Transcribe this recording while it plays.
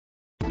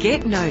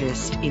Get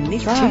noticed in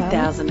this Trial.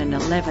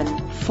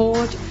 2011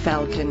 Ford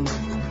Falcon.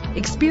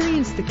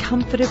 Experience the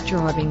comfort of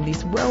driving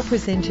this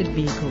well-presented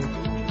vehicle.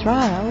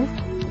 Trial.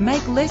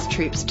 Make less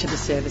trips to the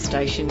service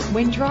station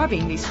when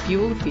driving this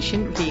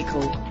fuel-efficient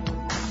vehicle.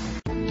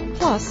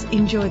 Plus,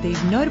 enjoy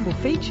these notable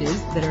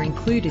features that are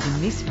included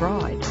in this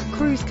ride: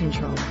 cruise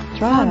control,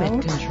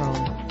 climate control,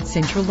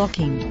 central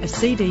locking, a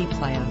CD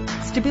player,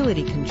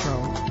 stability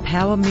control,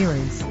 power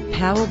mirrors,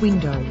 power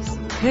windows,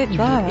 curtain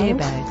head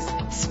airbags.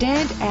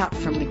 Stand out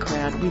from the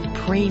crowd with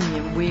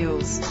premium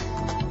wheels.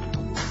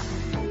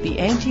 The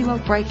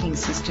anti-lock braking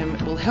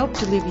system will help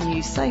deliver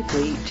you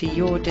safely to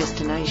your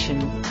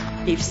destination.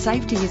 If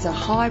safety is a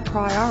high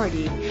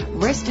priority,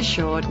 rest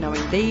assured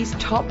knowing these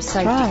top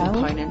safety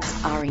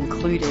components are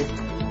included.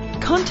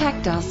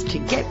 Contact us to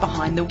get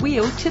behind the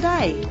wheel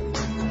today.